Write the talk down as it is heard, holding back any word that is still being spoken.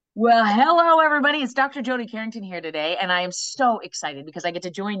Well, hello, everybody. It's Dr. Jody Carrington here today, and I am so excited because I get to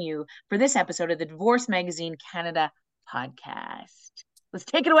join you for this episode of the Divorce Magazine Canada podcast. Let's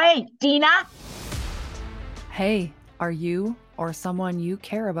take it away, Dina. Hey, are you or someone you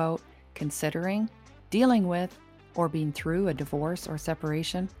care about considering, dealing with, or being through a divorce or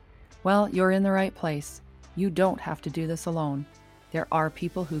separation? Well, you're in the right place. You don't have to do this alone. There are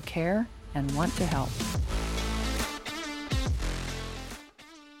people who care and want to help.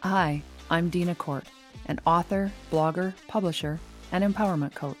 Hi, I'm Dina Court, an author, blogger, publisher, and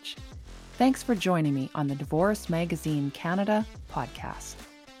empowerment coach. Thanks for joining me on the Divorce Magazine Canada podcast.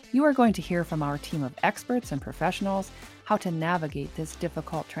 You are going to hear from our team of experts and professionals how to navigate this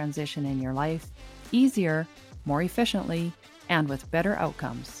difficult transition in your life easier, more efficiently, and with better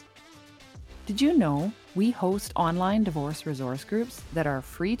outcomes. Did you know we host online divorce resource groups that are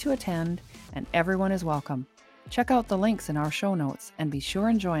free to attend and everyone is welcome? Check out the links in our show notes and be sure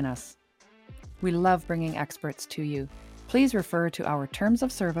and join us. We love bringing experts to you. Please refer to our terms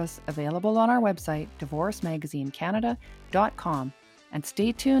of service available on our website, divorcemagazinecanada.com, and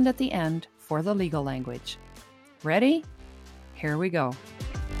stay tuned at the end for the legal language. Ready? Here we go.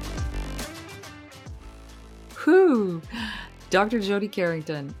 Whew! Dr. Jody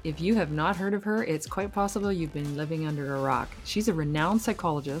Carrington. If you have not heard of her, it's quite possible you've been living under a rock. She's a renowned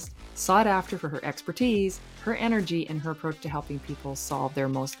psychologist, sought after for her expertise, her energy, and her approach to helping people solve their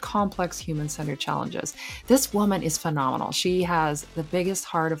most complex human-centered challenges. This woman is phenomenal. She has the biggest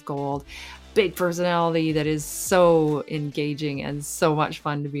heart of gold, big personality that is so engaging and so much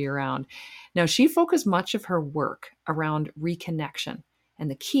fun to be around. Now, she focused much of her work around reconnection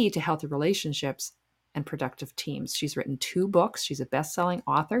and the key to healthy relationships and productive teams. She's written 2 books. She's a best-selling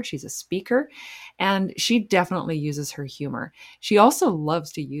author. She's a speaker, and she definitely uses her humor. She also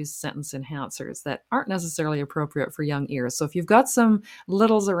loves to use sentence enhancers that aren't necessarily appropriate for young ears. So if you've got some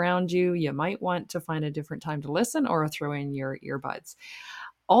littles around you, you might want to find a different time to listen or throw in your earbuds.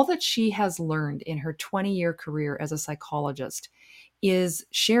 All that she has learned in her 20-year career as a psychologist is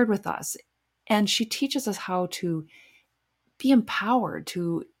shared with us, and she teaches us how to be empowered,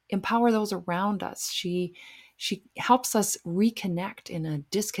 to empower those around us. She helps us reconnect in a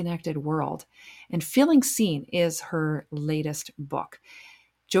disconnected world. And Feeling Seen is her latest book.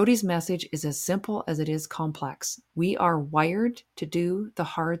 Jody's message is as simple as it is complex. We are wired to do the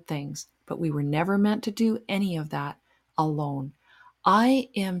hard things, but we were never meant to do any of that alone. I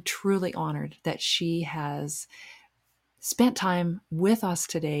am truly honored that she has spent time with us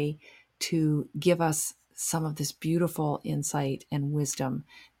today to give us some of this beautiful insight and wisdom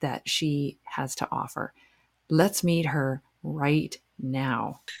that she has to offer. Let's meet her right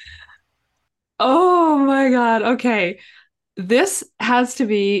now. Oh my God. Okay. This has to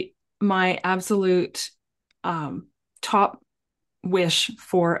be my absolute top wish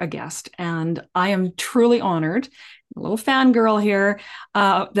for a guest. And I am truly honored, a little fangirl here,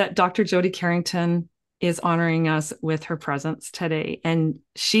 that Dr. Jody Carrington is honoring us with her presence today. And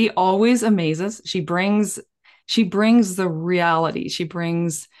she always amazes. She brings the reality. She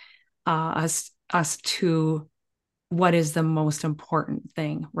brings us to what is the most important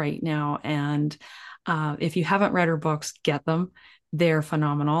thing right now. And if you haven't read her books, get them. They're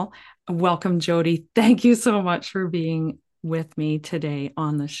phenomenal. Welcome, Jody. Thank you so much for being with me today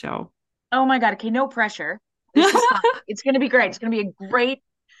on the show. Oh my God. Okay, no pressure. This is fun. It's going to be great. It's going to be a great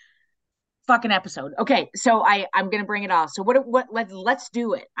fucking episode. Okay, so I'm going to bring it all. So let's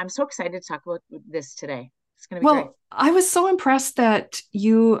do it. I'm so excited to talk about this today. It's going to be great. I was so impressed that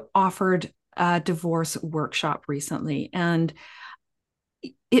you offered a divorce workshop recently, and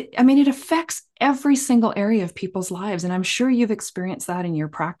it affects every single area of people's lives. And I'm sure you've experienced that in your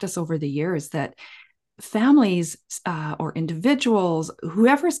practice over the years, that families or individuals,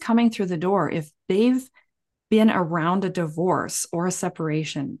 whoever's coming through the door, if they've been around a divorce or a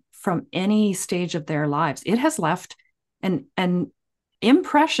separation from any stage of their lives, it has left an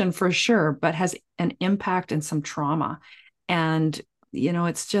impression for sure, but has an impact and some trauma. And,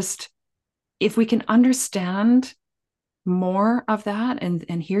 it's just, if we can understand more of that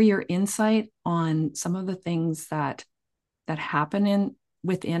and hear your insight on some of the things that happen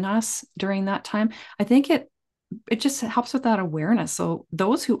within us during that time, I think it just helps with that awareness. So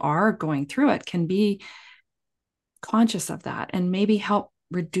those who are going through it can be conscious of that and maybe help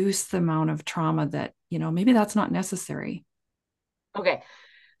reduce the amount of trauma that, maybe that's not necessary. Okay.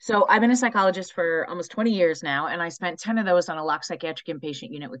 So I've been a psychologist for almost 20 years now, and I spent 10 of those on a locked psychiatric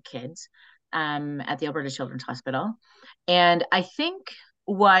inpatient unit with kids at the Alberta Children's Hospital. And I think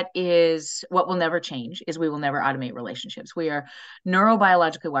what will never change is we will never automate relationships. We are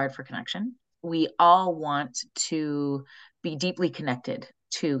neurobiologically wired for connection. We all want to be deeply connected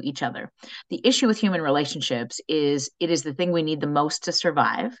to each other. The issue with human relationships is it is the thing we need the most to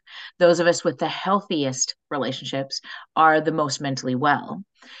survive. Those of us with the healthiest relationships are the most mentally well.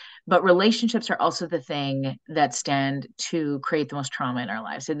 But relationships are also the thing that stand to create the most trauma in our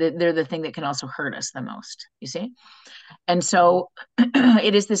lives. So they're the thing that can also hurt us the most, you see? And so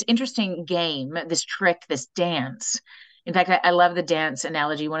it is this interesting game, this trick, this dance. In fact, I love the dance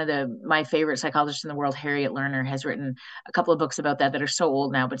analogy. One of my favorite psychologists in the world, Harriet Lerner, has written a couple of books about that are so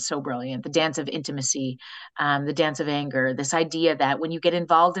old now, but so brilliant. The dance of intimacy, the dance of anger, this idea that when you get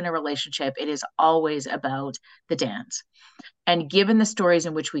involved in a relationship, it is always about the dance. And given the stories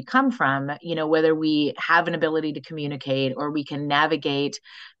in which we come from, whether we have an ability to communicate or we can navigate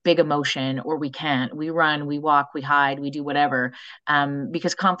big emotion or we can't, we run, we walk, we hide, we do whatever,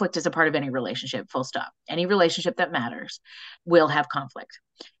 because conflict is a part of any relationship, full stop. Any relationship that matters will have conflict.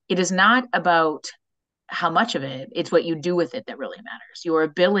 It is not about how much of it, it's what you do with it that really matters. Your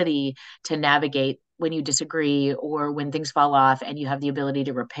ability to navigate when you disagree or when things fall off and you have the ability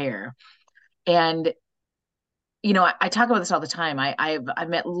to repair. And I talk about this all the time. I've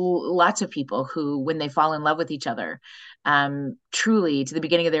met lots of people who, when they fall in love with each other, truly to the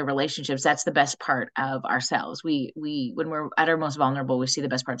beginning of their relationships, that's the best part of ourselves. We when we're at our most vulnerable, we see the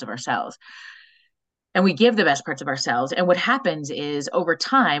best parts of ourselves, and we give the best parts of ourselves. And what happens is, over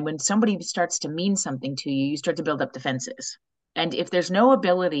time, when somebody starts to mean something to you, you start to build up defenses. And if there's no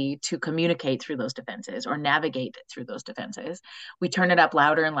ability to communicate through those defenses or navigate through those defenses, we turn it up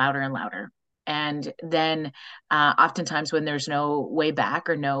louder and louder and louder. And then oftentimes when there's no way back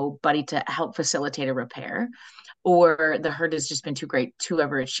or nobody to help facilitate a repair, or the hurt has just been too great to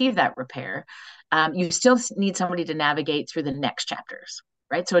ever achieve that repair, you still need somebody to navigate through the next chapters,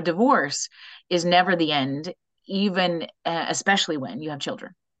 right? So a divorce is never the end, even especially when you have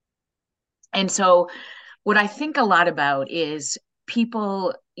children. And so what I think a lot about is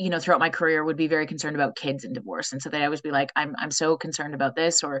people, throughout my career would be very concerned about kids and divorce. And so they always be like, I'm so concerned about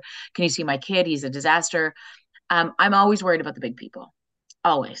this, or can you see my kid? He's a disaster. I'm always worried about the big people,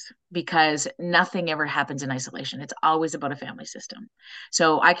 always, because nothing ever happens in isolation. It's always about a family system.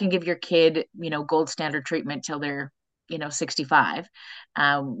 So I can give your kid, gold standard treatment till they're, 65,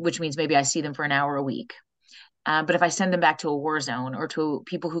 which means maybe I see them for an hour a week. But if I send them back to a war zone or to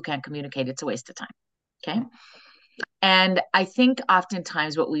people who can't communicate, it's a waste of time. Okay. And I think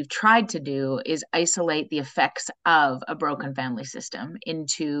oftentimes what we've tried to do is isolate the effects of a broken family system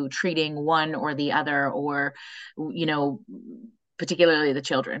into treating one or the other, or, particularly the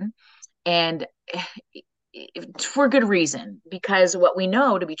children. And for good reason, because what we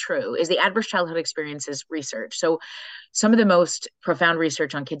know to be true is the adverse childhood experiences research. So some of the most profound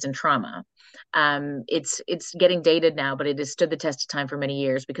research on kids and trauma, it's getting dated now, but it has stood the test of time for many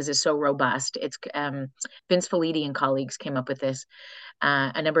years because it's so robust. It's Vince Felitti and colleagues came up with this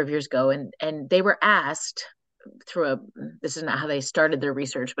a number of years ago, and they were asked through this is not how they started their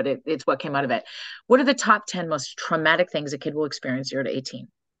research, but it's what came out of it. What are the top 10 most traumatic things a kid will experience 0 to 18?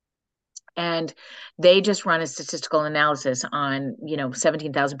 And they just run a statistical analysis on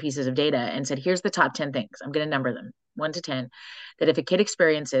 17,000 pieces of data and said, here's the top 10 things. I'm going to number them 1 to 10, that if a kid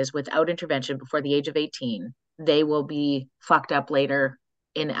experiences without intervention before the age of 18, they will be fucked up later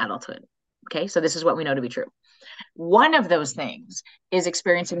in adulthood. Okay, so this is what we know to be true. One of those things is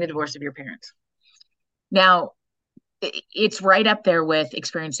experiencing the divorce of your parents. Now, it's right up there with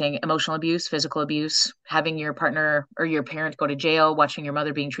experiencing emotional abuse, physical abuse, having your partner or your parent go to jail, watching your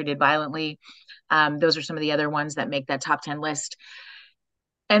mother being treated violently. Those are some of the other ones that make that top 10 list.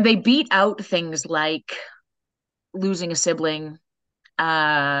 And they beat out things like losing a sibling.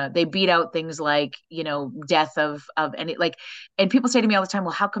 They beat out things like, death of any, like, and people say to me all the time,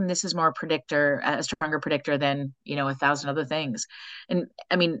 well, how come this is more a stronger predictor than, 1,000 other things? And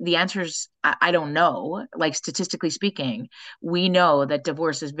I mean, the answer is, I don't know. Like, statistically speaking, we know that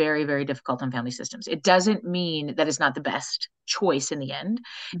divorce is very, very difficult on family systems. It doesn't mean that it's not the best choice in the end.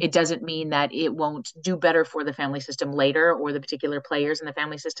 It doesn't mean that it won't do better for the family system later or the particular players in the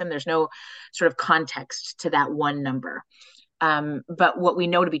family system. There's no sort of context to that one number. But what we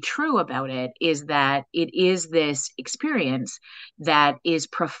know to be true about it is that it is this experience that is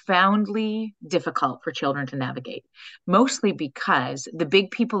profoundly difficult for children to navigate, mostly because the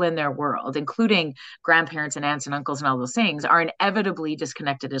big people in their world, including grandparents and aunts and uncles and all those things, are inevitably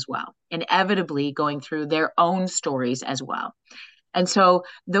disconnected as well, inevitably going through their own stories as well. And so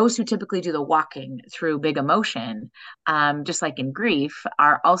those who typically do the walking through big emotion, just like in grief,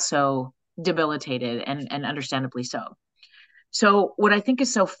 are also debilitated and understandably so. So what I think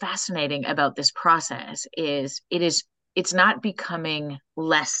is so fascinating about this process is it's not becoming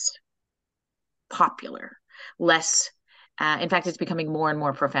less popular, less In fact, it's becoming more and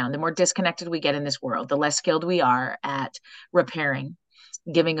more profound. The more disconnected we get in this world, the less skilled we are at repairing,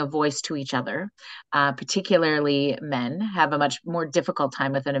 giving a voice to each other. Particularly men have a much more difficult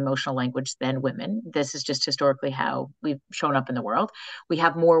time with an emotional language than women. This is just historically how we've shown up in the world. We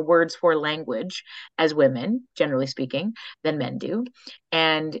have more words for language as women, generally speaking, than men do.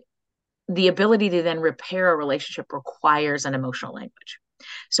 And the ability to then repair a relationship requires an emotional language.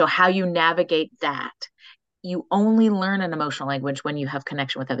 So, how you navigate that, you only learn an emotional language when you have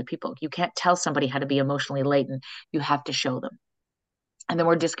connection with other people. You can't tell somebody how to be emotionally latent. You have to show them. And the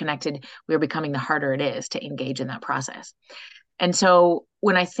more disconnected we're becoming, the harder it is to engage in that process. And so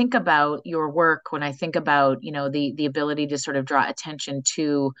when I think about your work, when I think about, the ability to sort of draw attention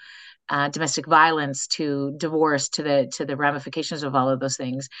to domestic violence, to divorce, to the ramifications of all of those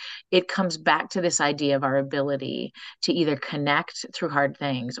things, it comes back to this idea of our ability to either connect through hard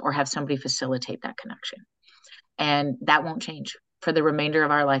things or have somebody facilitate that connection. And that won't change for the remainder of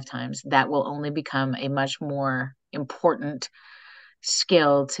our lifetimes. That will only become a much more important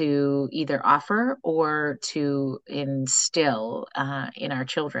skill to either offer or to instill in our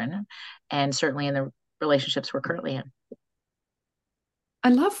children, and certainly in the relationships we're currently in. I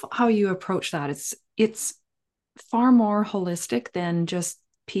love how you approach that. It's far more holistic than just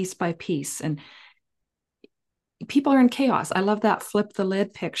piece by piece. And people are in chaos. I love that flip the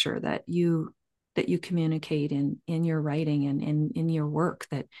lid picture that you communicate in your writing and in your work,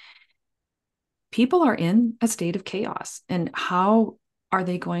 that people are in a state of chaos. And how are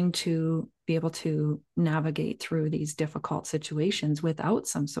they going to be able to navigate through these difficult situations without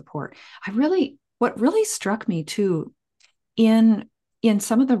some support? What really struck me too in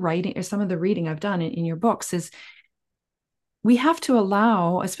some of the writing or some of the reading I've done in your books is we have to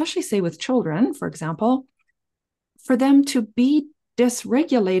allow, especially say with children, for example, for them to be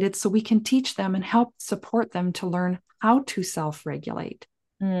dysregulated so we can teach them and help support them to learn how to self-regulate.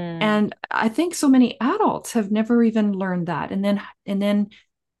 Mm. And I think so many adults have never even learned that. And then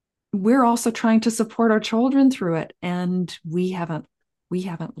we're also trying to support our children through it, and we haven't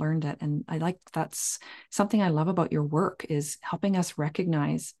learned it. And that's something I love about your work, is helping us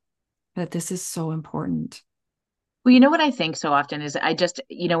recognize that this is so important. Well, what I think so often is I just,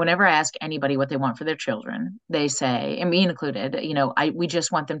 whenever I ask anybody what they want for their children, they say, and me included, we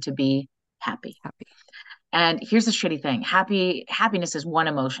just want them to be happy. Happy. And here's the shitty thing. Happiness is one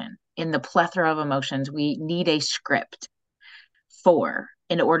emotion. In the plethora of emotions, we need a script for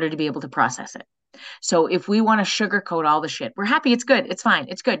in order to be able to process it. So if we want to sugarcoat all the shit, we're happy, it's good, it's fine,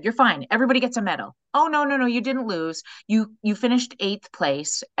 it's good, you're fine. Everybody gets a medal. Oh no, no, no, you didn't lose. You finished 8th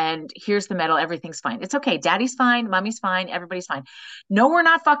place and here's the medal, everything's fine. It's okay. Daddy's fine, mommy's fine, everybody's fine. No, we're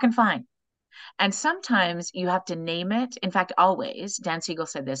not fucking fine. And sometimes you have to name it. In fact, always, Dan Siegel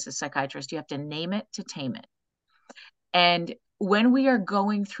said this as a psychiatrist, you have to name it to tame it. And when we are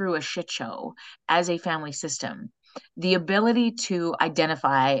going through a shit show as a family system, the ability to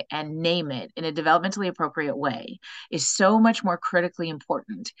identify and name it in a developmentally appropriate way is so much more critically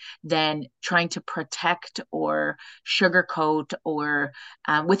important than trying to protect or sugarcoat or,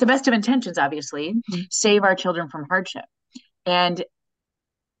 with the best of intentions, obviously, Mm-hmm. save our children from hardship. And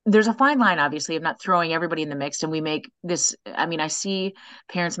there's a fine line, obviously, of not throwing everybody in the mix. And we make this, I mean, I see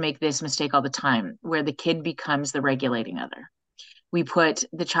parents make this mistake all the time where the kid becomes the regulating other. We put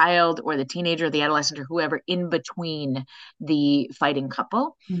the child or the teenager, or the adolescent, or whoever in between the fighting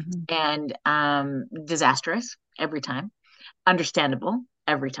couple, Mm-hmm. and disastrous every time, understandable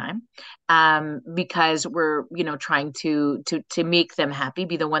every time, because we're trying to make them happy,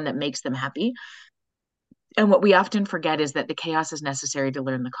 be the one that makes them happy. And what we often forget is that the chaos is necessary to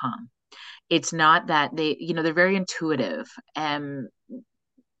learn the calm. It's not that they're very intuitive.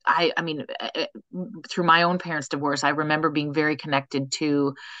 I mean, through my own parents' divorce, I remember being very connected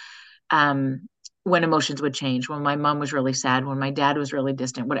to, um, when emotions would change, when my mom was really sad, when my dad was really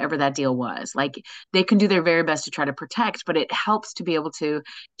distant, whatever that deal was. Like, they can do their very best to try to protect, but it helps to be able to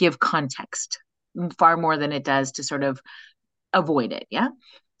give context far more than it does to sort of avoid it. Yeah.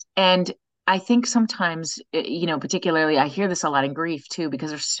 And I think sometimes, particularly, I hear this a lot in grief too,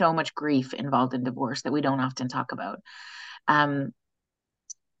 because there's so much grief involved in divorce that we don't often talk about. Um,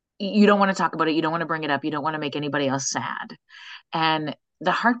 you don't want to talk about it. You don't want to bring it up. You don't want to make anybody else sad. And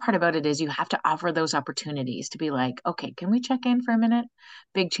the hard part about it is you have to offer those opportunities to be like, okay, can we check in for a minute?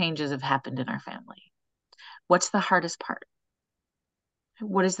 Big changes have happened in our family. What's the hardest part?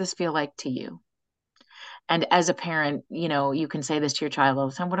 What does this feel like to you? And as a parent, you can say this to your child all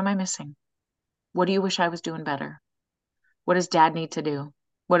the time. What am I missing? What do you wish I was doing better? What does dad need to do?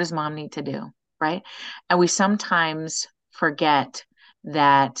 What does mom need to do? Right. And we sometimes forget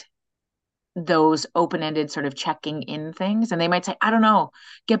that those open-ended sort of checking in things. And they might say, I don't know,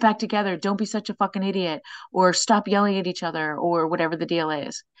 get back together, don't be such a fucking idiot, or stop yelling at each other, or whatever the deal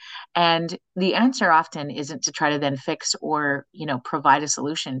is. And the answer often isn't to try to then fix or, provide a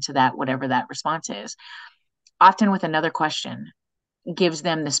solution to that, whatever that response is. Often with another question gives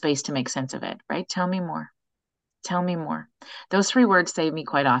them the space to make sense of it, right? Tell me more. Tell me more. Those three words save me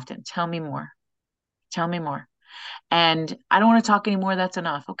quite often. Tell me more. Tell me more. And I don't want to talk anymore. That's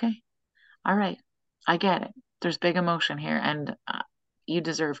enough. Okay. All right. I get it. There's big emotion here, and you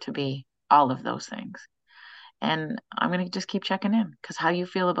deserve to be all of those things. And I'm going to just keep checking in because how you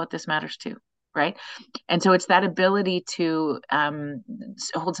feel about this matters too. Right. And so it's that ability to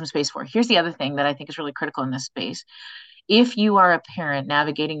hold some space for. Here's the other thing that I think is really critical in this space. If you are a parent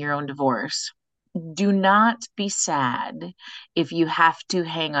navigating your own divorce, do not be sad if you have to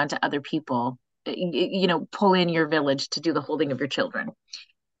hang on to other people, pull in your village to do the holding of your children.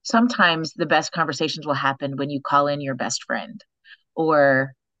 Sometimes the best conversations will happen when you call in your best friend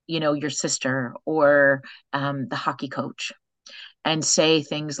or, your sister or the hockey coach and say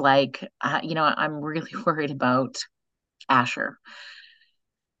things like, I'm really worried about Asher.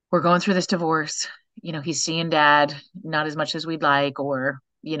 We're going through this divorce. He's seeing dad not as much as we'd like, or,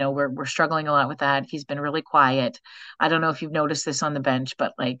 we're struggling a lot with that. He's been really quiet. I don't know if you've noticed this on the bench,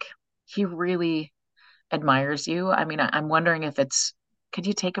 but like he really admires you. I mean, I'm wondering if could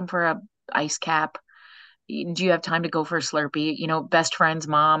you take him for a ice cap? Do you have time to go for a Slurpee? Best friend's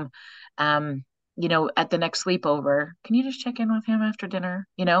mom, um, at the next sleepover, can you just check in with him after dinner?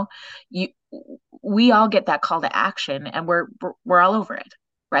 You, we all get that call to action and we're all over it,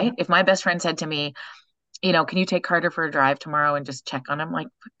 right? Yeah. If my best friend said to me, can you take Carter for a drive tomorrow and just check on him? Like,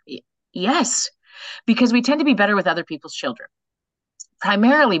 yes, because we tend to be better with other people's children,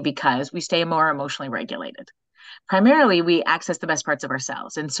 primarily because we stay more emotionally regulated. Primarily, we access the best parts of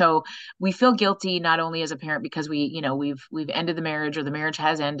ourselves, and so we feel guilty not only as a parent because we've ended the marriage or the marriage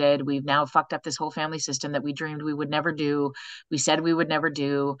has ended. We've now fucked up this whole family system that we dreamed we would never do. We said we would never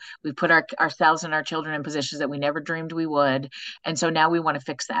do. We put ourselves and our children in positions that we never dreamed we would, and so now we want to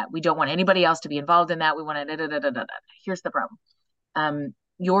fix that. We don't want anybody else to be involved in that. We want to. Da, da, da, da, da. Here's the problem.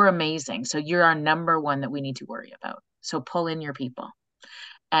 You're amazing, so you're our number one that we need to worry about. So pull in your people.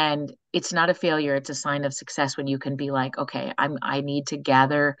 And it's not a failure, it's a sign of success when you can be like, okay, I need to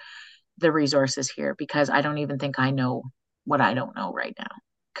gather the resources here because I don't even think I know what I don't know right now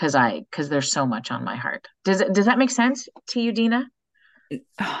because there's so much on my heart. Does that make sense to you, Dina?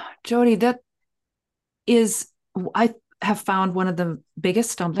 Jody, that is, I have found one of the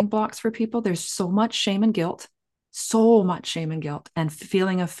biggest stumbling blocks for people. There's so much shame and guilt, and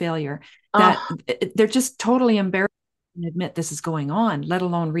feeling of failure that Oh, they're just totally embarrassed and admit this is going on, let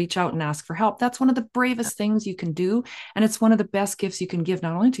alone reach out and ask for help. That's one of the bravest things you can do. And it's one of the best gifts you can give,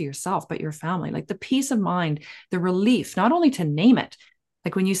 not only to yourself, but your family. Like the peace of mind, the relief, not only to name it,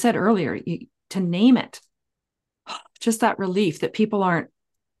 like when you said earlier, to name it, just that relief that people aren't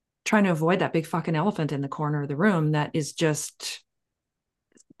trying to avoid that big fucking elephant in the corner of the room that is just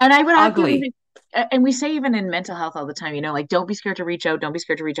and I would argue ugly. even, and we say even in mental health all the time, like don't be scared to reach out, don't be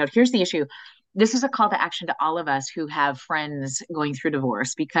scared to reach out. Here's the issue. This is a call to action to all of us who have friends going through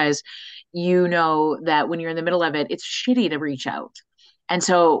divorce because you know that when you're in the middle of it, it's shitty to reach out. And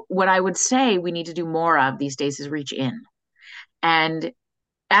so what I would say we need to do more of these days is reach in. And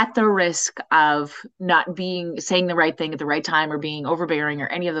at the risk of not being saying the right thing at the right time or being overbearing or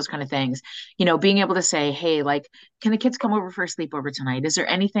any of those kind of things, being able to say, hey, like, can the kids come over for a sleepover tonight? Is there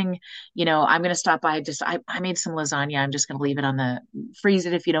anything, I'm going to stop by. I made some lasagna. I'm just going to leave it on freeze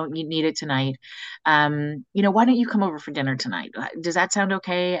it if you don't need it tonight. Why don't you come over for dinner tonight? Does that sound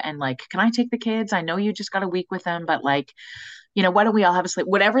okay? And like, can I take the kids? I know you just got a week with them, but like, why don't we all have a sleep?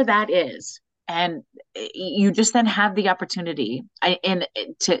 Whatever that is. And you just then have the opportunity and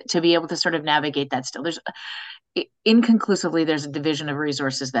to be able to sort of navigate that still. There's inconclusively there's a division of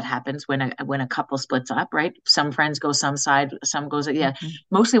resources that happens when a couple splits up, right? Some friends go some side, some goes, yeah. Mhm.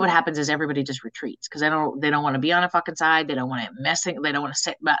 Mostly what happens is everybody just retreats because they don't want to be on a fucking side. They don't want to messing, they don't want to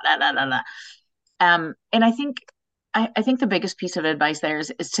sit, blah, blah, blah, blah, blah. And I think the biggest piece of advice there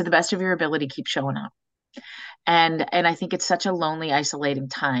is to the best of your ability, keep showing up. And I think it's such a lonely, isolating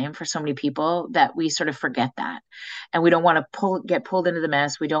time for so many people that we sort of forget that. And we don't want to get pulled into the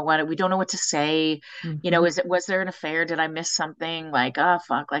mess. We don't know what to say. Mhm. Was there an affair? Did I miss something? Like, oh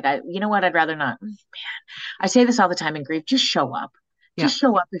fuck. Like you know what? I'd rather not. Man, I say this all the time in grief. Just show up. Yeah. Just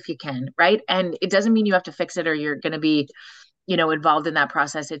show up if you can, right? And it doesn't mean you have to fix it or you're gonna be, involved in that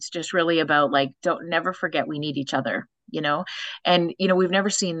process. It's just really about like, don't never forget we need each other, and we've never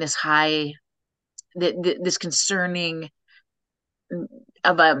seen this high this concerning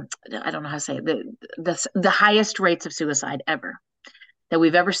of a, I don't know how to say it, the highest rates of suicide ever that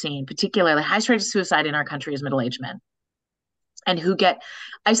we've ever seen, particularly highest rate of suicide in our country is middle-aged men. And who get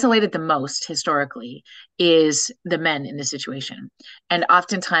isolated the most historically is the men in this situation. And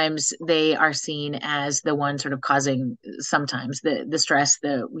oftentimes they are seen as the one sort of causing sometimes the stress,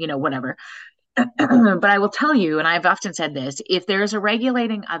 the, whatever. But I will tell you, and I've often said this, if there's a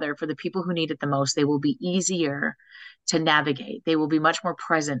regulating other for the people who need it the most, they will be easier to navigate. They will be much more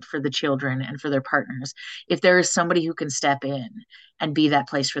present for the children and for their partners if there is somebody who can step in and be that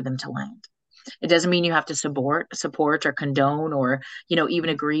place for them to land. It doesn't mean you have to support or condone or, even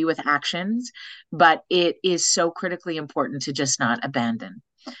agree with actions, but it is so critically important to just not abandon.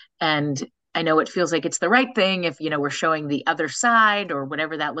 And I know it feels like it's the right thing if, we're showing the other side or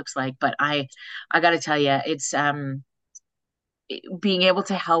whatever that looks like, but I got to tell you, it's being able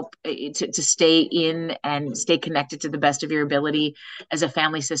to help to stay in and stay connected to the best of your ability as a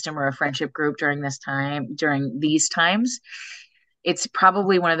family system or a friendship group during these times. It's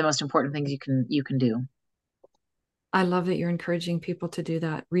probably one of the most important things you can do. I love that you're encouraging people to do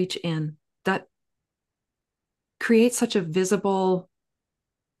that. Reach in. That creates such a visible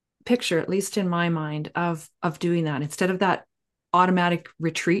picture, at least in my mind, of doing that. Instead of that automatic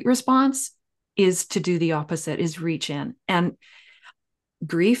retreat response, is to do the opposite, is reach in. And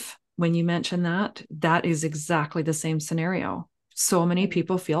grief, when you mention that, that is exactly the same scenario. So many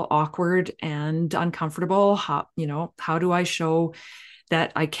people feel awkward and uncomfortable. How do I show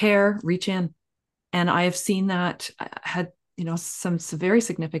that I care? Reach in. And I have seen that. I had, some very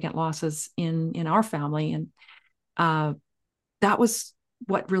significant losses in our family. And that was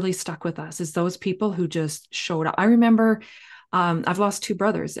what really stuck with us, is those people who just showed up. I remember I've lost two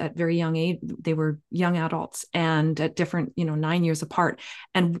brothers at very young age. They were young adults and at different, 9 years apart.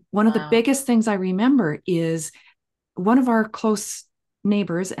 And one of the Wow. biggest things I remember is one of our close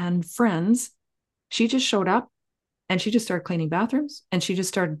neighbors and friends, she just showed up and she just started cleaning bathrooms and she just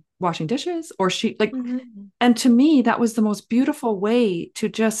started washing dishes, or she like, Mm-hmm. and to me, that was the most beautiful way to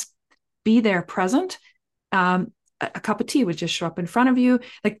just be there present. A cup of tea would just show up in front of you.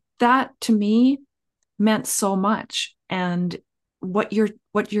 Like that to me meant so much. And what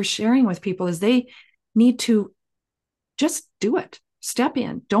you're sharing with people is they need to just do it. Step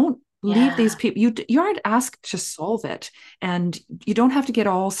in. Don't leave these Yeah. people. You aren't asked to solve it, and you don't have to get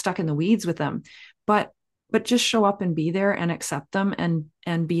all stuck in the weeds with them. But just show up and be there and accept them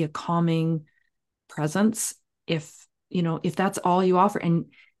and be a calming presence if that's all you offer. And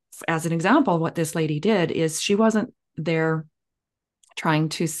as an example, what this lady did is she wasn't there trying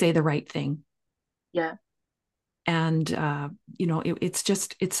to say the right thing. Yeah. And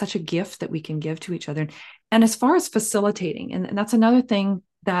it's such a gift that we can give to each other. And as far as facilitating, and that's another thing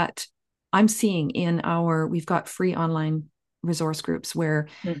that I'm seeing we've got free online resource groups where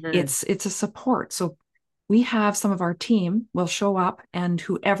Mm-hmm. it's a support. So we have some of our team will show up, and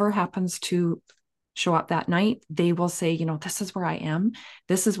whoever happens to show up that night, they will say, this is where I am,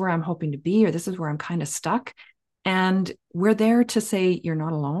 this is where I'm hoping to be, or this is where I'm kind of stuck. And we're there to say, you're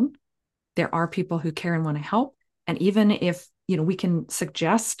not alone. There are people who care and want to help. And even if, we can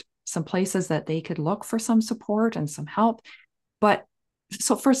suggest some places that they could look for some support and some help. But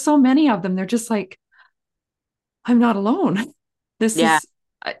so for so many of them, they're just like, I'm not alone. This Yeah.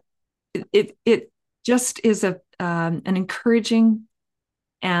 is, it just is an encouraging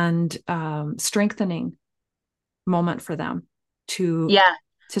and strengthening moment for them to Yeah.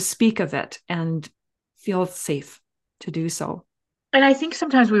 speak of it and feel safe to do so. And I think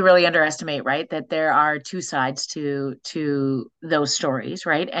sometimes we really underestimate, right, that there are two sides to those stories,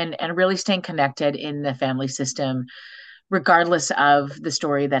 right? And really staying connected in the family system, regardless of the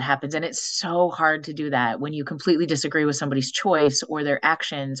story that happens. And it's so hard to do that when you completely disagree with somebody's choice or their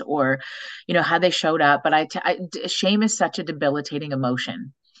actions or, how they showed up. But shame is such a debilitating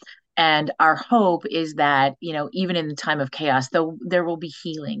emotion. And our hope is that, even in the time of chaos, though there will be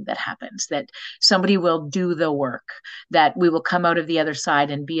healing that happens, that somebody will do the work, that we will come out of the other side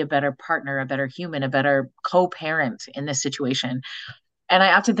and be a better partner, a better human, a better co-parent in this situation. And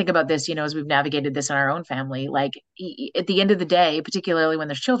I often think about this, as we've navigated this in our own family, like at the end of the day, particularly when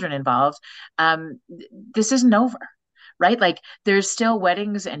there's children involved, this isn't over, right? Like there's still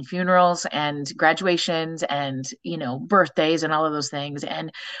weddings and funerals and graduations and, birthdays and all of those things.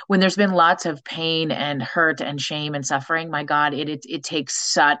 And when there's been lots of pain and hurt and shame and suffering, my God, it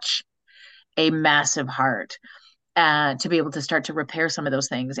takes such a massive heart to be able to start to repair some of those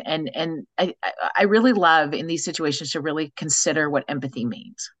things. And I really love in these situations to really consider what empathy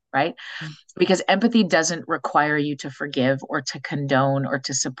means. right? Because empathy doesn't require you to forgive or to condone or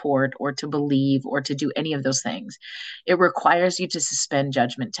to support or to believe or to do any of those things. It requires you to suspend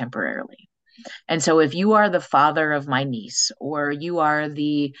judgment temporarily. And so, if you are the father of my niece, or you are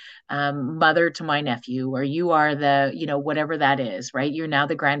the mother to my nephew, or you are the, whatever that is, right? You're now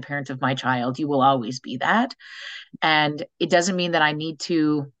the grandparent of my child. You will always be that. And it doesn't mean that I need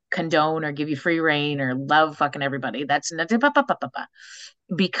to condone or give you free reign or love fucking everybody. That's not,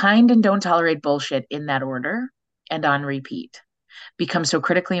 be kind and don't tolerate bullshit in that order and on repeat becomes so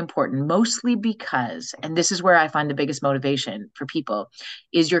critically important, mostly because, and this is where I find the biggest motivation for people,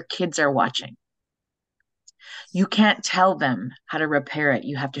 is your kids are watching. You can't tell them how to repair it.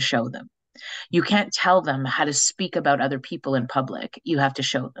 You have to show them. You can't tell them how to speak about other people in public. You have to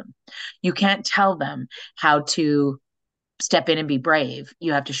show them. You can't tell them how to step in and be brave.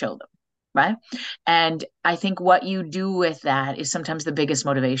 You have to show them. Right. And I think what you do with that is sometimes the biggest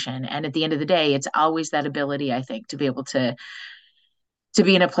motivation. And at the end of the day, it's always that ability, I think, to be able to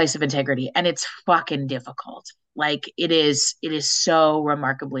be in a place of integrity. And it's fucking difficult. Like it is so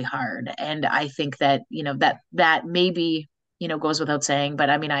remarkably hard. And I think that, that maybe, goes without saying, but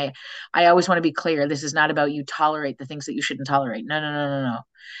I mean, I always want to be clear. This is not about you tolerate the things that you shouldn't tolerate. No, no, no, no, no.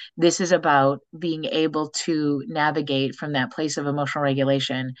 This is about being able to navigate from that place of emotional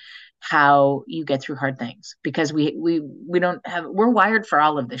regulation, how you get through hard things, because we don't have, we're wired for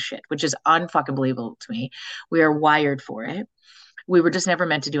all of this shit, which is unfucking believable to me. We are wired for it. We were just never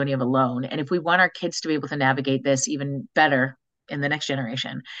meant to do any of it alone. And if we want our kids to be able to navigate this even better in the next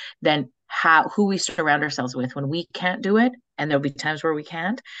generation, then who we surround ourselves with when we can't do it, and there'll be times where we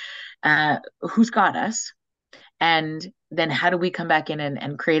can't, who's got us, and then how do we come back in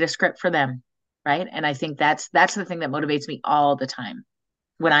and create a script for them, right? And I think that's the thing that motivates me all the time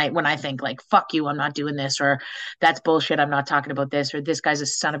when I think like, fuck you, I'm not doing this, or that's bullshit, I'm not talking about this, or this guy's a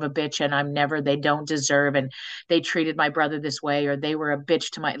son of a bitch and they don't deserve, and they treated my brother this way, or they were a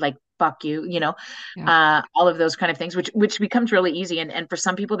bitch to my, like, fuck you, Yeah. all of those kind of things, which becomes really easy. And for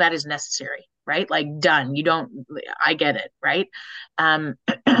some people that is necessary, right? Like, done. You don't, I get it, right? Um,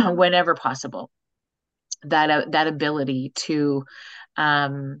 whenever possible, that ability to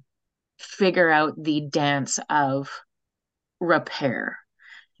um figure out the dance of repair,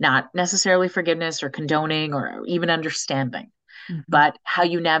 not necessarily forgiveness or condoning or even understanding, Mm-hmm. but how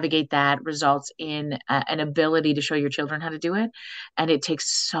you navigate that results in an ability to show your children how to do it. And it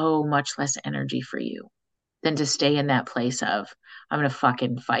takes so much less energy for you than to stay in that place of, I'm going to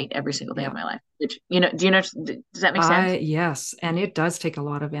fucking fight every single day of Yeah. my life. Which, do you know, does that make sense? Yes, and it does take a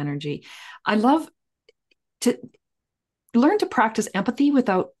lot of energy. I love to learn to practice empathy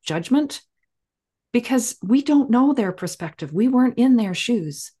without judgment because we don't know their perspective. We weren't in their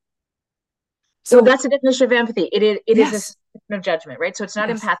shoes. Well, So, that's the definition of empathy. It is a yes, system of judgment, right? So it's not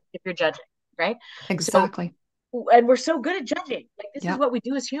yes, empathic if you're judging, right? So, exactly. and we're so good at judging. Like, this is Yeah. what we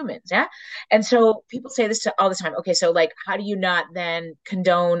do as humans, yeah. And so people say this all the time. Okay, so like, how do you not then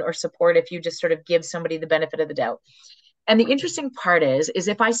condone or support if you just sort of give somebody the benefit of the doubt? And the interesting part is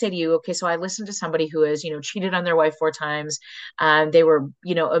if I say to you, okay, so I listened to somebody who has, cheated on their wife 4 times, they were,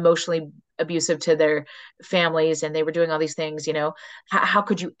 emotionally abusive to their families, and they were doing all these things, how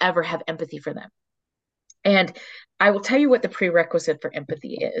could you ever have empathy for them? And I will tell you what the prerequisite for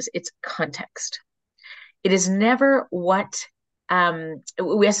empathy is. It's context. It is never what,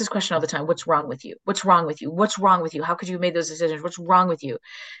 we ask this question all the time. What's wrong with you? What's wrong with you? What's wrong with you? How could you have made those decisions? What's wrong with you?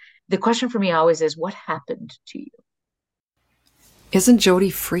 The question for me always is, what happened to you? Isn't Jody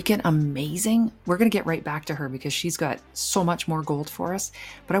freaking amazing? We're going to get right back to her because she's got so much more gold for us.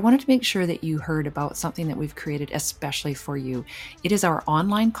 But I wanted to make sure that you heard about something that we've created especially for you. It is our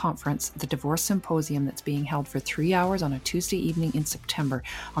online conference, the Divorce Symposium, that's being held for 3 hours on a Tuesday evening in September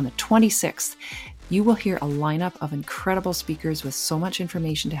on the 26th. You will hear a lineup of incredible speakers with so much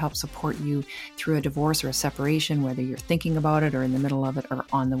information to help support you through a divorce or a separation, whether you're thinking about it or in the middle of it or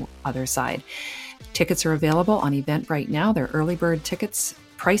on the other side. Tickets are available on Eventbrite now. They're early bird tickets,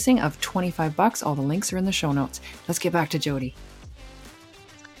 pricing of $25. All the links are in the show notes. Let's get back to Jody.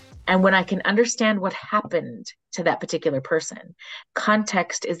 And when I can understand what happened to that particular person,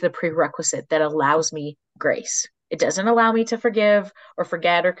 context is the prerequisite that allows me grace. It doesn't allow me to forgive or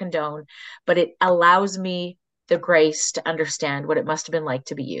forget or condone, but it allows me the grace to understand what it must have been like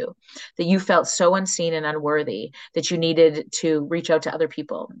to be you, that you felt so unseen and unworthy that you needed to reach out to other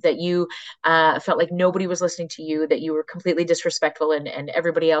people, that you felt like nobody was listening to you, that you were completely disrespectful, and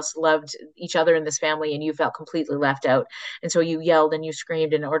everybody else loved each other in this family and you felt completely left out. And so you yelled and you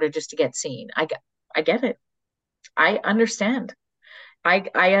screamed in order just to get seen. I get it. I understand.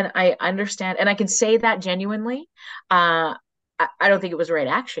 I understand, and I can say that genuinely. I don't think it was the right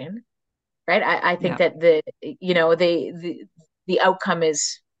action, right? I think Yeah. that the outcome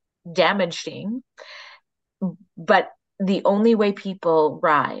is damaging, but the only way people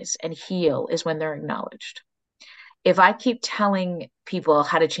rise and heal is when they're acknowledged. If I keep telling people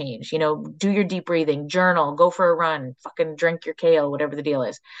how to change, do your deep breathing, journal, go for a run, fucking drink your kale, whatever the deal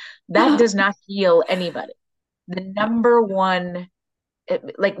is, that does not heal anybody. The Yeah. number one,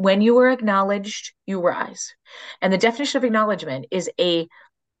 like when you are acknowledged, you rise. And the definition of acknowledgement is a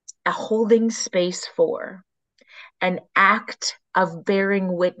holding space for, an act of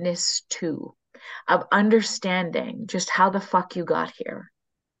bearing witness to, of understanding just how the fuck you got here.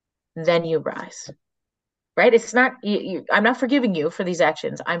 Then you rise, right? It's not, I'm not forgiving you for these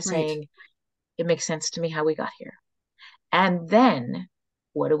actions. I'm Right. saying it makes sense to me how we got here. And then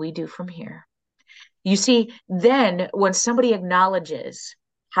what do we do from here? You see, then when somebody acknowledges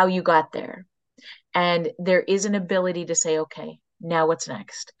how you got there, and there is an ability to say, okay, now what's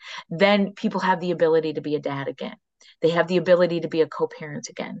next? Then people have the ability to be a dad again. They have the ability to be a co-parent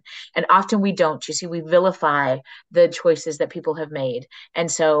again. And often we don't. You see, we vilify the choices that people have made.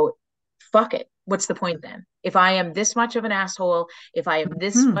 And so, fuck it. What's the point then? If I am this much of an asshole, if I am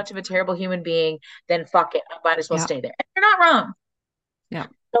this Hmm. much of a terrible human being, then fuck it. I might as well Yeah. stay there. And you're not wrong. Yeah.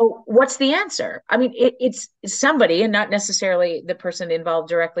 So what's the answer? I mean, it's somebody and not necessarily the person involved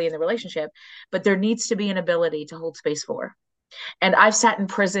directly in the relationship, but there needs to be an ability to hold space for. And I've sat in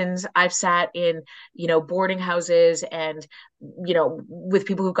prisons, I've sat in, boarding houses and, with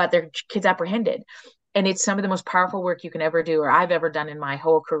people who got their kids apprehended. And it's some of the most powerful work you can ever do, or I've ever done in my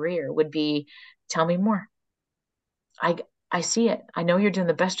whole career would be, tell me more. I I see it. I know you're doing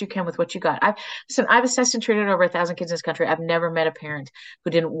the best you can with what you got. I've assessed and treated over 1,000 kids in this country. I've never met a parent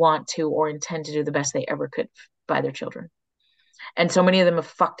who didn't want to or intend to do the best they ever could by their children. And so many of them have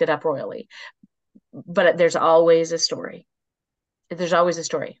fucked it up royally. But there's always a story. There's always a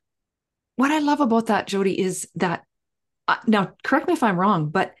story. What I love about that, Jody, is that now correct me if I'm wrong,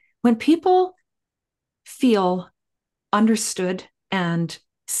 but when people feel understood and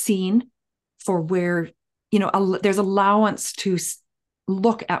seen for where, there's allowance to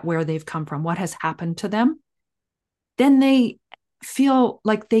look at where they've come from, what has happened to them, then they feel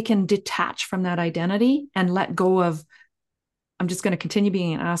like they can detach from that identity and let go of, I'm just going to continue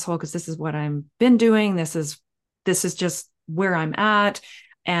being an asshole because this is what I've been doing. This is just where I'm at,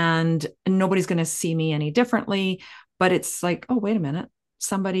 and nobody's going to see me any differently. But it's like, oh, wait a minute.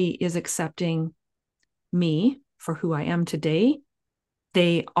 Somebody is accepting me for who I am today.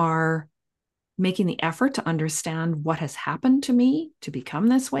 They are making the effort to understand what has happened to me to become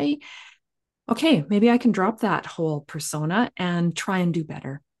this way. Okay, maybe I can drop that whole persona and try and do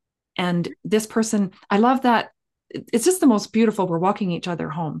better. And this person, I love that. It's just the most beautiful. We're walking each other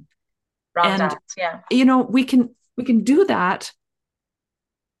home. Wrong And dots. Yeah. we can do that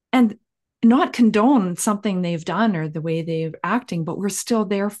and not condone something they've done or the way they're acting, but we're still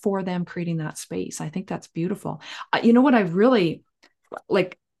there for them, creating that space. I think that's beautiful. You know what I really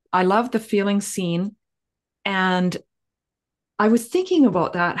like? I love the feeling seen. And I was thinking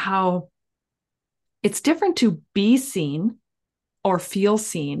about that, how it's different to be seen or feel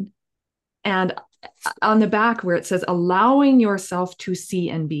seen. And on the back where it says allowing yourself to see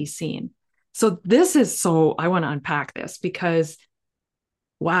and be seen. So this is so, I want to unpack this because,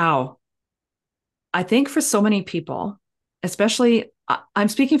 wow, I think for so many people, especially I'm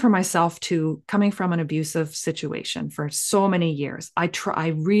speaking for myself too, coming from an abusive situation for so many years. I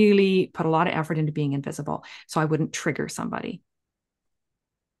really put a lot of effort into being invisible so I wouldn't trigger somebody.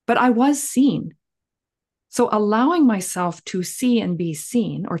 But I was seen. So allowing myself to see and be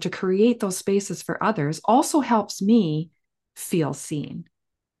seen or to create those spaces for others also helps me feel seen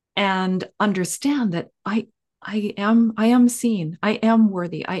and understand that I am seen. I am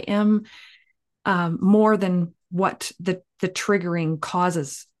worthy. I am more than what the triggering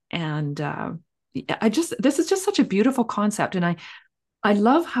causes. And this is just such a beautiful concept. And I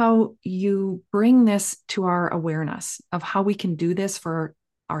love how you bring this to our awareness of how we can do this for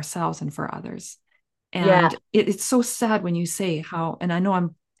ourselves and for others. Yeah. And it's so sad when you say how, and I know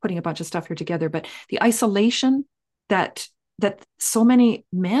I'm putting a bunch of stuff here together, but the isolation that that so many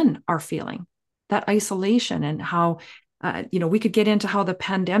men are feeling, that isolation, and how we could get into how the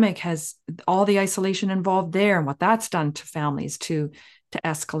pandemic has all the isolation involved there and what that's done to families to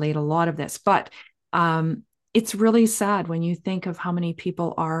escalate a lot of this. But it's really sad when you think of how many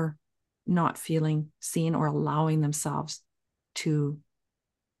people are not feeling seen or allowing themselves to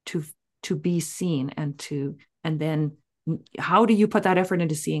to to be seen and then how do you put that effort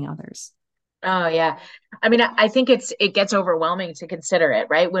into seeing others? Oh yeah. I mean, I think it gets overwhelming to consider it,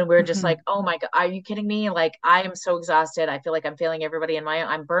 right? When we're just like, Mhm. oh my God, are you kidding me? Like I am so exhausted. I feel like I'm failing everybody in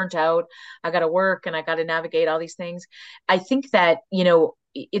I'm burnt out. I gotta work and I gotta navigate all these things. I think that,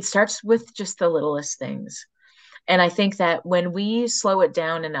 it starts with just the littlest things. And I think that when we slow it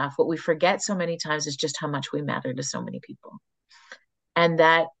down enough, what we forget so many times is just how much we matter to so many people. And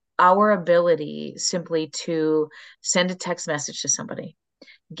that our ability simply to send a text message to somebody,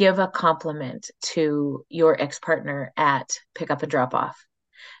 give a compliment to your ex-partner at pick up and drop off,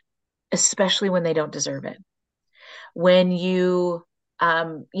 especially when they don't deserve it. When you,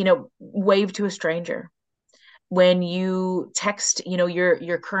 wave to a stranger, when you text,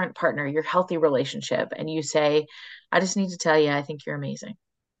 your current partner, your healthy relationship, and you say, I just need to tell you, I think you're amazing.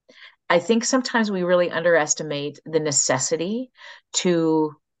 I think sometimes we really underestimate the necessity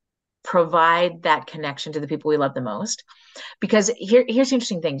to provide that connection to the people we love the most. Because here's the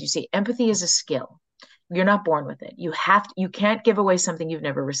interesting thing. You see, empathy is a skill. You're not born with it. You can't give away something you've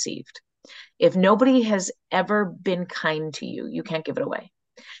never received. If nobody has ever been kind to you, you can't give it away.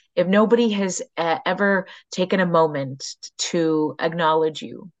 If nobody has ever taken a moment to acknowledge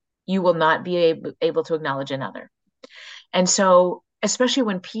you, you will not be able to acknowledge another. And so, especially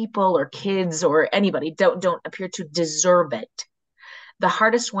when people or kids or anybody don't appear to deserve it, the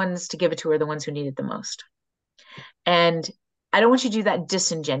hardest ones to give it to are the ones who need it the most. And I don't want you to do that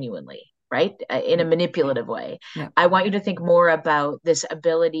disingenuously, right? In a Yeah. manipulative way. Yeah. I want you to think more about this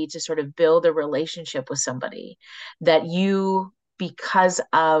ability to sort of build a relationship with somebody that you, because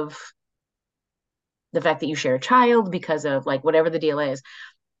of the fact that you share a child, because of like whatever the deal is,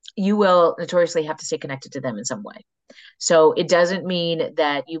 you will notoriously have to stay connected to them in some way. So it doesn't mean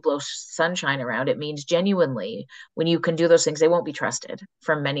that you blow sunshine around. It means genuinely when you can do those things, they won't be trusted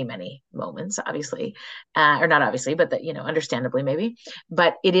for many, many moments, obviously, or not obviously, but that, understandably maybe.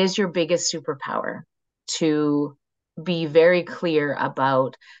 But it is your biggest superpower to be very clear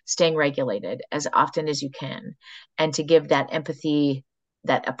about staying regulated as often as you can and to give that empathy,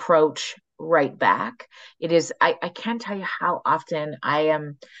 that approach right back. I can't tell you how often I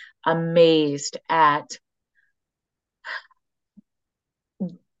am amazed at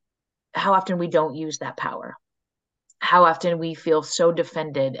how often we don't use that power, how often we feel so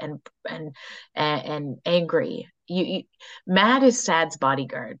defended and angry. Mad is sad's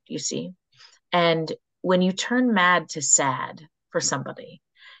bodyguard, you see. And when you turn mad to sad for somebody,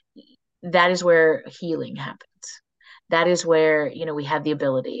 that is where healing happens. That is where, we have the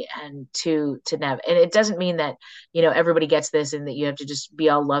ability and to nav. And it doesn't mean that, everybody gets this and that you have to just be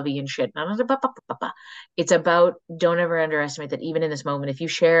all lovey and shit. It's about, don't ever underestimate that even in this moment, if you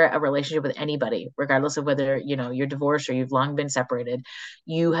share a relationship with anybody, regardless of whether, you're divorced or you've long been separated,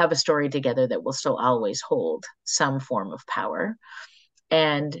 you have a story together that will still always hold some form of power.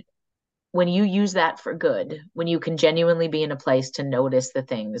 And when you use that for good, when you can genuinely be in a place to notice the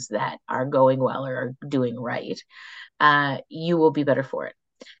things that are going well or are doing right, you will be better for it.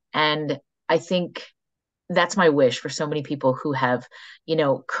 And I think that's my wish for so many people who have,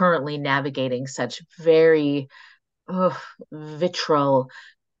 currently navigating such very vitriol,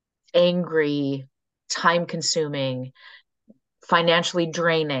 angry, time consuming, financially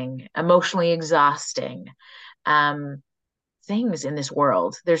draining, emotionally exhausting um, things in this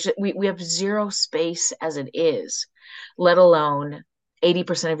world. We have zero space as it is, let alone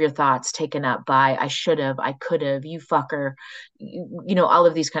 80% of your thoughts taken up by I should have, I could have, you fucker, all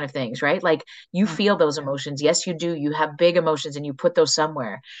of these kind of things, right? Like you Yeah. feel those emotions. Yes, you do. You have big emotions and you put those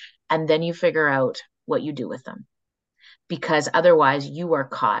somewhere and then you figure out what you do with them because otherwise you are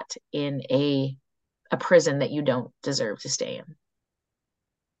caught in a prison that you don't deserve to stay in.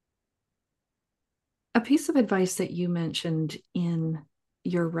 A piece of advice that you mentioned in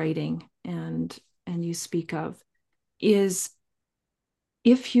your writing and you speak of is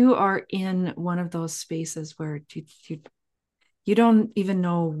if you are in one of those spaces where you don't even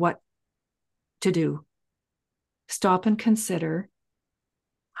know what to do, stop and consider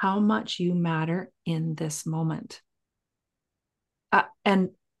how much you matter in this moment.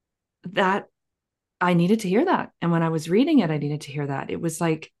 And that I needed to hear that. And when I was reading it, I needed to hear that. It was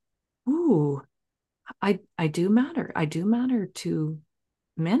like, ooh, I do matter. I do matter to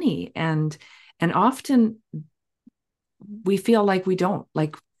many. And often we feel like we don't,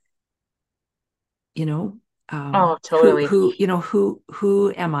 like, you know, Oh, totally.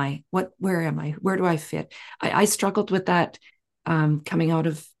 who am I? Where am I? Where do I fit? I struggled with that coming out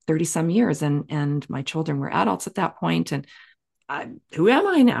of 30 some years and my children were adults at that point. And who am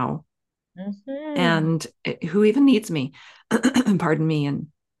I now? Mm-hmm. And who even needs me? Pardon me. And,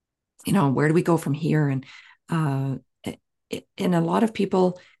 where do we go from here? And a lot of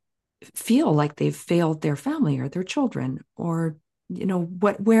people feel like they've failed their family or their children, or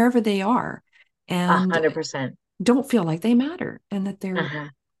wherever they are, and 100%. don't feel like they matter, and that they're Uh-huh.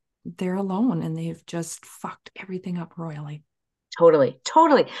 they're alone and they've just fucked everything up royally. Totally,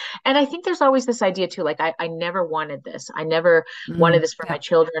 totally. And I think there's always this idea too, like I never wanted this. I never wanted this for my Yeah.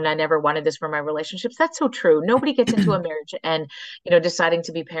 children. I never wanted this for my relationships. That's so true. Nobody gets into a marriage and, deciding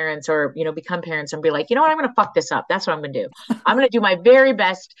to be parents or, become parents and be like, you know what, I'm gonna fuck this up. That's what I'm gonna do. I'm gonna do my very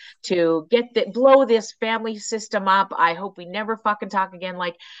best to blow this family system up. I hope we never fucking talk again.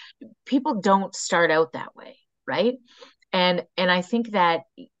 Like people don't start out that way, right? And I think that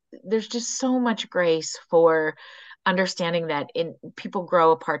there's just so much grace for understanding that in people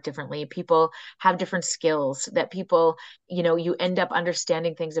grow apart differently, people have different skills, that people, you end up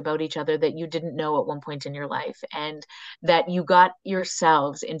understanding things about each other that you didn't know at one point in your life, and that you got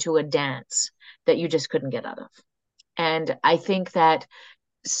yourselves into a dance that you just couldn't get out of. And I think that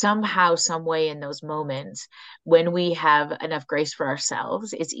somehow, some way in those moments, when we have enough grace for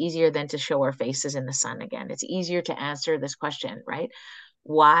ourselves, it's easier than to show our faces in the sun again. It's easier to answer this question, right?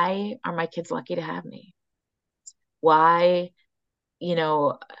 Why are my kids lucky to have me? Why, you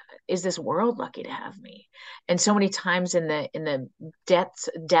know, is this world lucky to have me? And so many times in the depths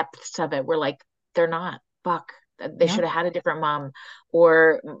of it, we're like, they're not. Fuck. They Yeah. should have had a different mom,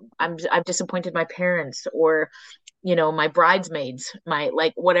 or I've disappointed my parents, or my bridesmaids, my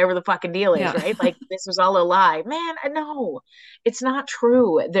like whatever the fucking deal is, Yeah. right? Like this was all a lie. Man, no, it's not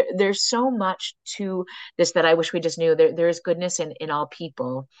true. There's so much to this that I wish we just knew. There is goodness in all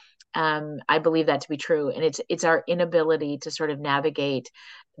people. I believe that to be true. And it's our inability to sort of navigate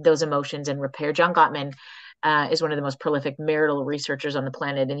those emotions and repair. John Gottman is one of the most prolific marital researchers on the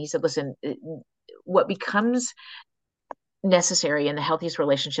planet. And he said, listen, what becomes necessary in the healthiest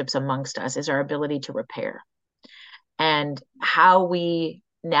relationships amongst us is our ability to repair, and how we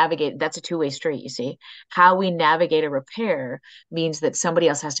navigate. That's a two-way street, you see. How we navigate a repair means that somebody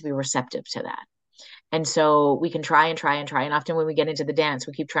else has to be receptive to that. And so we can try and try and try, and often when we get into the dance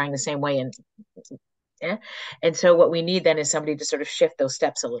we keep trying the same way, and yeah. And so what we need then is somebody to sort of shift those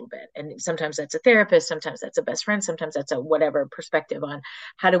steps a little bit. And sometimes that's a therapist, sometimes that's a best friend, sometimes that's a whatever perspective on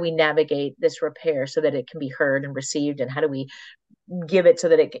how do we navigate this repair so that it can be heard and received, and how do we give it so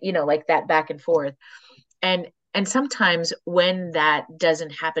that it, like that back and forth. And sometimes when that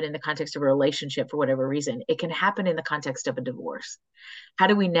doesn't happen in the context of a relationship for whatever reason, it can happen in the context of a divorce. How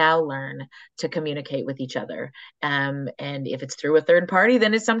do we now learn to communicate with each other? And if it's through a third party,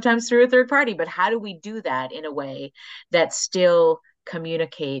 then it's sometimes through a third party. But how do we do that in a way that still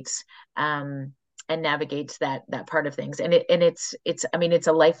communicates and navigates that part of things? And it's I mean, it's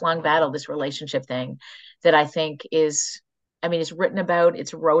a lifelong battle, this relationship thing, that I think is, I mean, it's written about,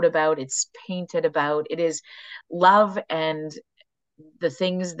 it's wrote about, it's painted about. It is love and the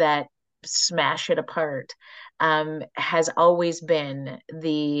things that smash it apart, has always been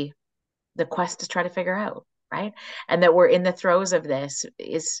the quest to try to figure out, right? And that we're in the throes of this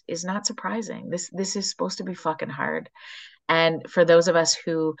is not surprising. This is supposed to be fucking hard. And for those of us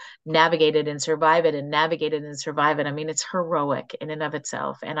who navigate it and survive it and navigate it and survive it, I mean, it's heroic in and of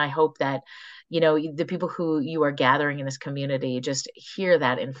itself. And I hope that, the people who you are gathering in this community just hear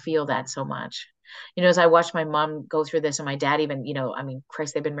that and feel that so much. As I watched my mom go through this, and my dad even, I mean,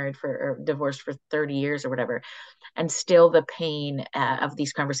 Christ, they've been married for or divorced for 30 years or whatever. And still the pain of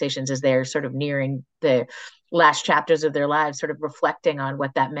these conversations as they're sort of nearing the last chapters of their lives, sort of reflecting on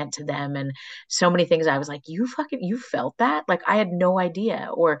what that meant to them. And so many things I was like, you felt that? Like I had no idea.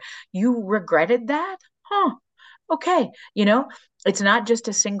 Or you regretted that? Huh. Okay. It's not just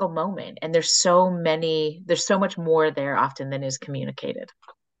a single moment. And there's so much more there often than is communicated.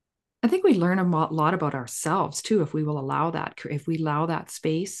 I think we learn a lot about ourselves too, if we will allow that, if we allow that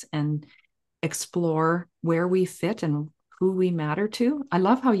space and explore where we fit and who we matter to. I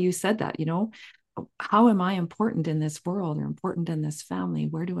love how you said that, how am I important in this world or important in this family?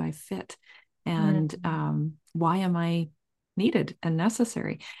 Where do I fit? And Mm-hmm. why am I needed and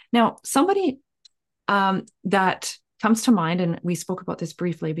necessary? Now, somebody that comes to mind, and we spoke about this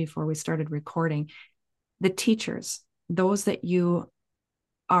briefly before we started recording, the teachers, those that you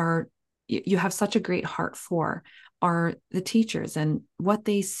have such a great heart for, are the teachers and what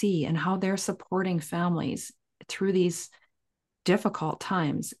they see and how they're supporting families through these difficult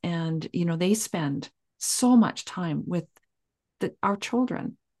times. And they spend so much time with our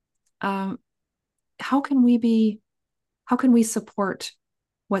children. um, how can we support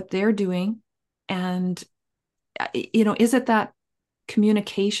what they're doing? And is it that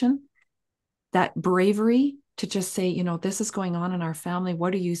communication, that bravery to just say, this is going on in our family,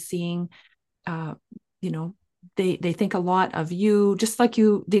 what are you seeing? uh, you know they think a lot of you, just like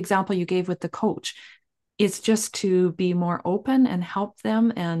you, the example you gave with the coach. It's just to be more open and help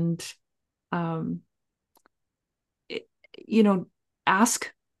them, and um, it, you know,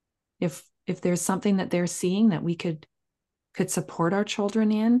 ask if there's something that they're seeing that we could support our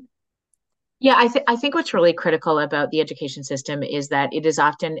children in. Yeah, I think what's really critical about the education system is that it is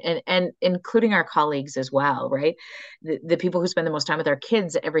often, and including our colleagues as well, right? The people who spend the most time with our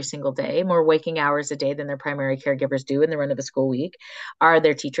kids every single day, more waking hours a day than their primary caregivers do in the run of a school week, are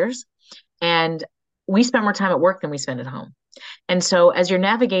their teachers. And we spend more time at work than we spend at home. And so as you're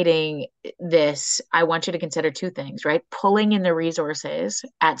navigating this, I want you to consider two things, right? Pulling in the resources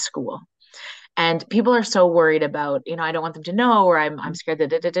at school. And people are so worried about, I don't want them to know, or I'm scared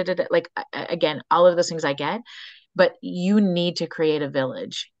that like again, all of those things I get, but you need to create a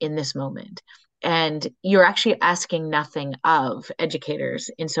village in this moment. And you're actually asking nothing of educators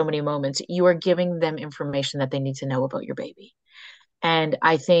in so many moments. You are giving them information that they need to know about your baby. And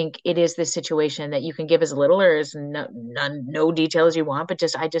I think it is this situation that you can give as little or as no detail as you want, but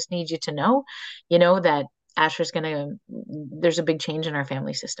I just need you to know, that Asher's there's a big change in our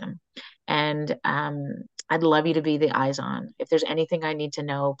family system. And I'd love you to be the eyes on. If there's anything I need to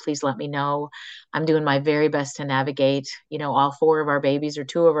know, please let me know. I'm doing my very best to navigate, all four of our babies or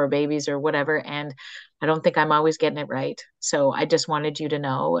two of our babies or whatever. And I don't think I'm always getting it right. So I just wanted you to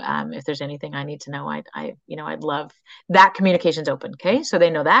know, if there's anything I need to know, I'd love that. Communication's open. Okay. So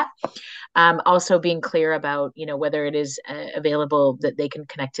they know that. Also being clear about, whether it is available that they can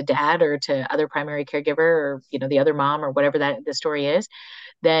connect to dad or to other primary caregiver or, the other mom or whatever that the story is,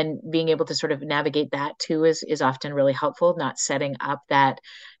 then being able to sort of navigate that too is often really helpful. Not setting up that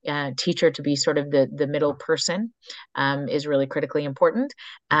teacher to be sort of the middle person is really critically important.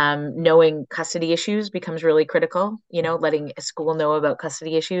 Knowing custody issues becomes really critical. Letting a school know about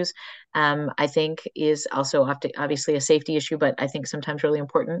custody issues, I think, is also often, obviously a safety issue, but I think sometimes really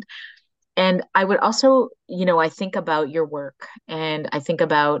important. And I would also, I think about your work, and I think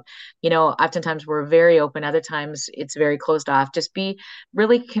about, oftentimes we're very open, other times it's very closed off. Just be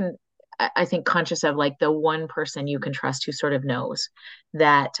really I think conscious of like the one person you can trust who sort of knows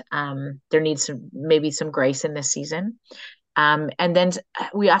that there needs maybe some grace in this season. And then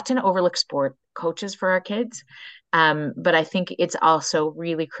we often overlook sport coaches for our kids. But I think it's also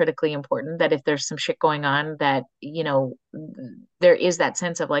really critically important that if there's some shit going on, that, there is that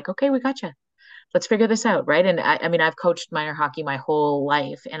sense of like, okay, we got you. Let's figure this out. Right. And I mean, I've coached minor hockey my whole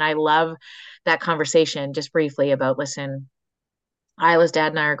life, and I love that conversation just briefly about, listen, Isla's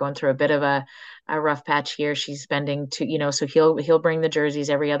dad and I are going through a bit of a rough patch here. She's spending so he'll bring the jerseys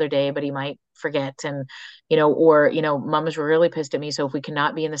every other day, but he might forget. And, or, mom is really pissed at me. So if we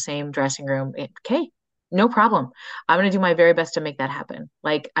cannot be in the same dressing room, okay, no problem. I'm going to do my very best to make that happen.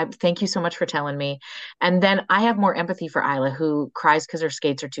 Like, I thank you so much for telling me. And then I have more empathy for Isla, who cries because her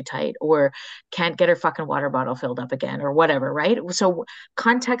skates are too tight or can't get her fucking water bottle filled up again or whatever. Right. So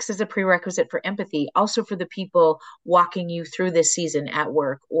context is a prerequisite for empathy, also for the people walking you through this season at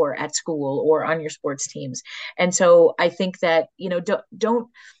work or at school or on your sports teams. And so I think that, don't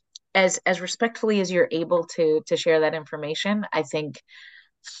as respectfully as you're able to share that information. I think,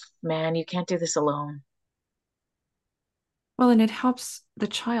 man, you can't do this alone. Well, and it helps the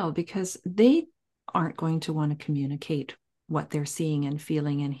child because they aren't going to want to communicate what they're seeing and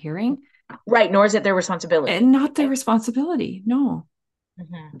feeling and hearing. Right. Nor is it their responsibility. And not their Right? responsibility. No.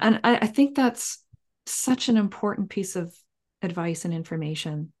 Mm-hmm. And I think that's such an important piece of advice and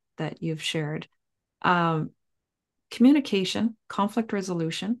information that you've shared. Um, Communication, conflict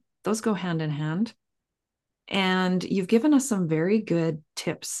resolution, those go hand in hand. And you've given us some very good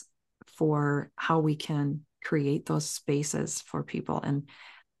tips for how we can create those spaces for people. And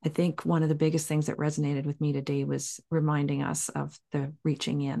I think one of the biggest things that resonated with me today was reminding us of the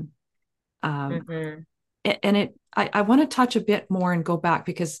reaching in. Um, Mm-hmm. I want to touch a bit more and go back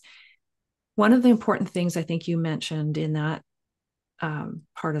because one of the important things I think you mentioned in that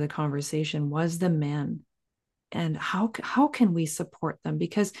part of the conversation was the men and how can we support them,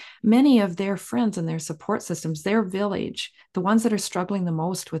 because many of their friends and their support systems, their village, the ones that are struggling the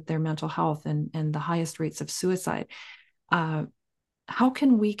most with their mental health and the highest rates of suicide, uh, how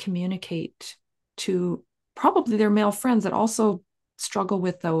can we communicate to probably their male friends that also struggle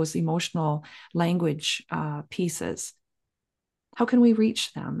with those emotional language pieces? How can we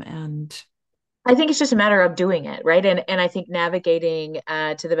reach them? And I think it's just a matter of doing it, right? And I think navigating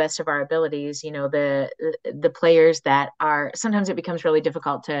to the best of our abilities, the players that are, sometimes it becomes really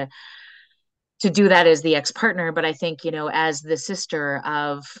difficult to do that as the ex-partner, but I think, as the sister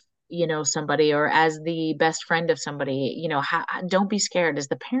of, somebody, or as the best friend of somebody, don't be scared as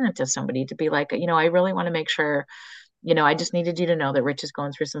the parent of somebody to be like, I really want to make sure, I just needed you to know that Rich is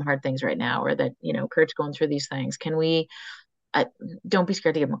going through some hard things right now, or that, Kurt's going through these things. Can we, uh, don't be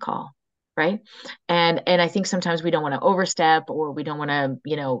scared to give him a call. Right. And I think sometimes we don't want to overstep, or we don't want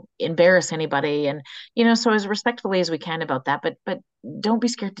to, embarrass anybody. And, so as respectfully as we can about that, but don't be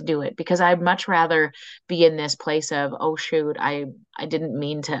scared to do it, because I'd much rather be in this place of, oh shoot, I didn't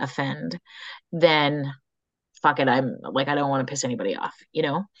mean to offend, than fuck it, I'm like, I don't want to piss anybody off,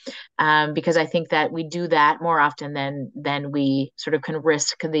 because I think that we do that more often than we sort of can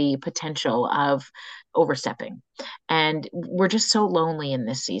risk the potential of overstepping. And we're just so lonely in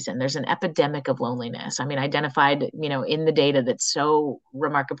this season. There's an epidemic of loneliness. I mean, identified, in the data that's so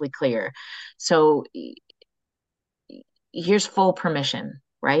remarkably clear. So here's full permission,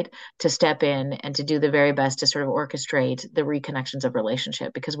 right, to step in and to do the very best to sort of orchestrate the reconnections of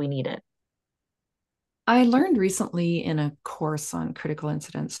relationship, because we need it. I learned recently in a course on critical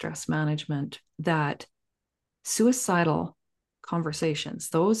incident stress management that suicidal conversations,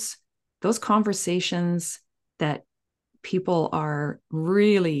 those conversations that people are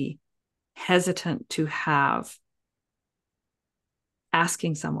really hesitant to have,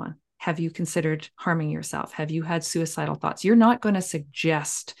 asking someone, have you considered harming yourself? Have you had suicidal thoughts? You're not going to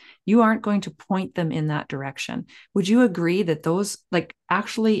suggest, you aren't going to point them in that direction. Would you agree that those, like,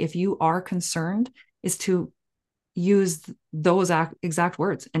 actually, if you are concerned, is to use those exact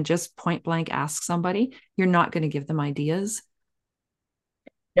words and just point blank ask somebody? You're not going to give them ideas.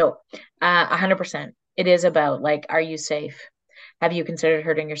 No, 100%. It is about, like, are you safe? Have you considered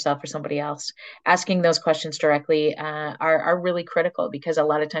hurting yourself or somebody else? Asking those questions directly are really critical, because a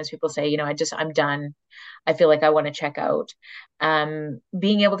lot of times people say, I'm done. I feel like I want to check out.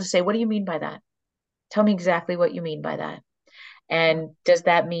 Being able to say, what do you mean by that? Tell me exactly what you mean by that. And does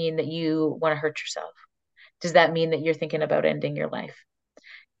that mean that you want to hurt yourself? Does that mean that you're thinking about ending your life?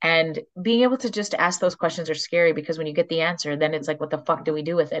 And being able to just ask those questions are scary, because when you get the answer, then it's like, what the fuck do we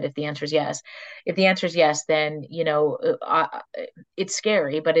do with it? If the answer is yes, then, it's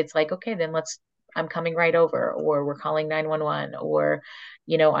scary, but it's like, okay, then I'm coming right over, or we're calling 911, or,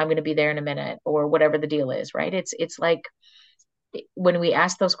 I'm going to be there in a minute, or whatever the deal is, right? It's like, when we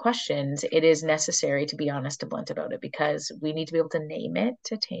ask those questions, it is necessary to be honest and blunt about it, because we need to be able to name it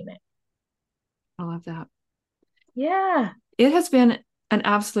to tame it. I love that. Yeah. It has been an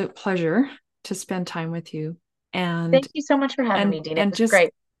absolute pleasure to spend time with you. And thank you so much for having me, Dina. It and was just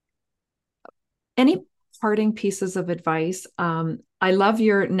great. any parting pieces of advice. I love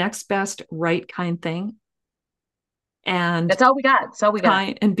your next best right kind thing. And that's all we got. That's all we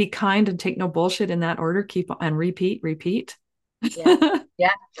got. And be kind and take no bullshit in that order. Keep and repeat. Yeah.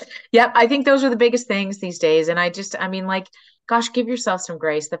 Yeah. Yeah. I think those are the biggest things these days. And I mean, like, gosh, give yourself some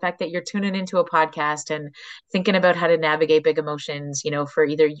grace. The fact that you're tuning into a podcast and thinking about how to navigate big emotions, for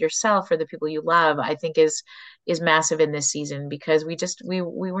either yourself or the people you love, I think is massive in this season, because we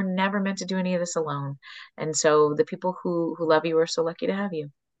were never meant to do any of this alone. And so the people who love you are so lucky to have you.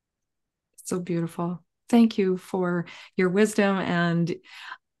 So beautiful. Thank you for your wisdom and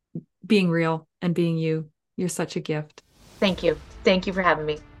being real and being you. You're such a gift. Thank you. Thank you for having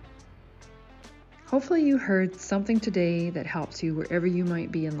me. Hopefully you heard something today that helps you wherever you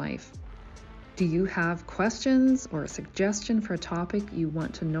might be in life. Do you have questions or a suggestion for a topic you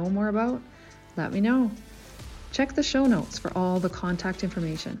want to know more about? Let me know. Check the show notes for all the contact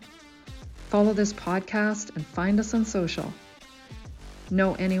information. Follow this podcast and find us on social.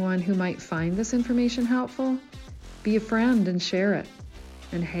 Know anyone who might find this information helpful? Be a friend and share it.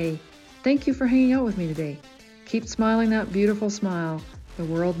 And hey, thank you for hanging out with me today. Keep smiling that beautiful smile. The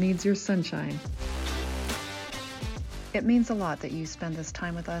world needs your sunshine. It means a lot that you spend this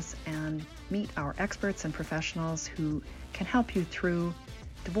time with us and meet our experts and professionals who can help you through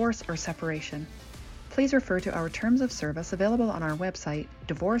divorce or separation. Please refer to our terms of service available on our website,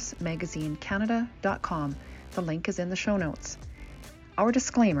 divorcemagazinecanada.com. The link is in the show notes. Our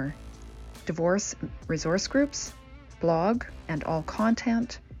disclaimer: divorce resource groups, blog, and all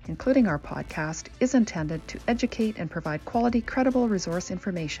content, including our podcast, is intended to educate and provide quality, credible resource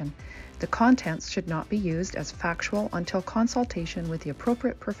information. The contents should not be used as factual until consultation with the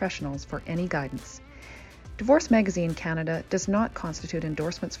appropriate professionals for any guidance. Divorce Magazine Canada does not constitute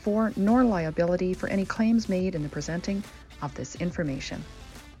endorsements for nor liability for any claims made in the presenting of this information.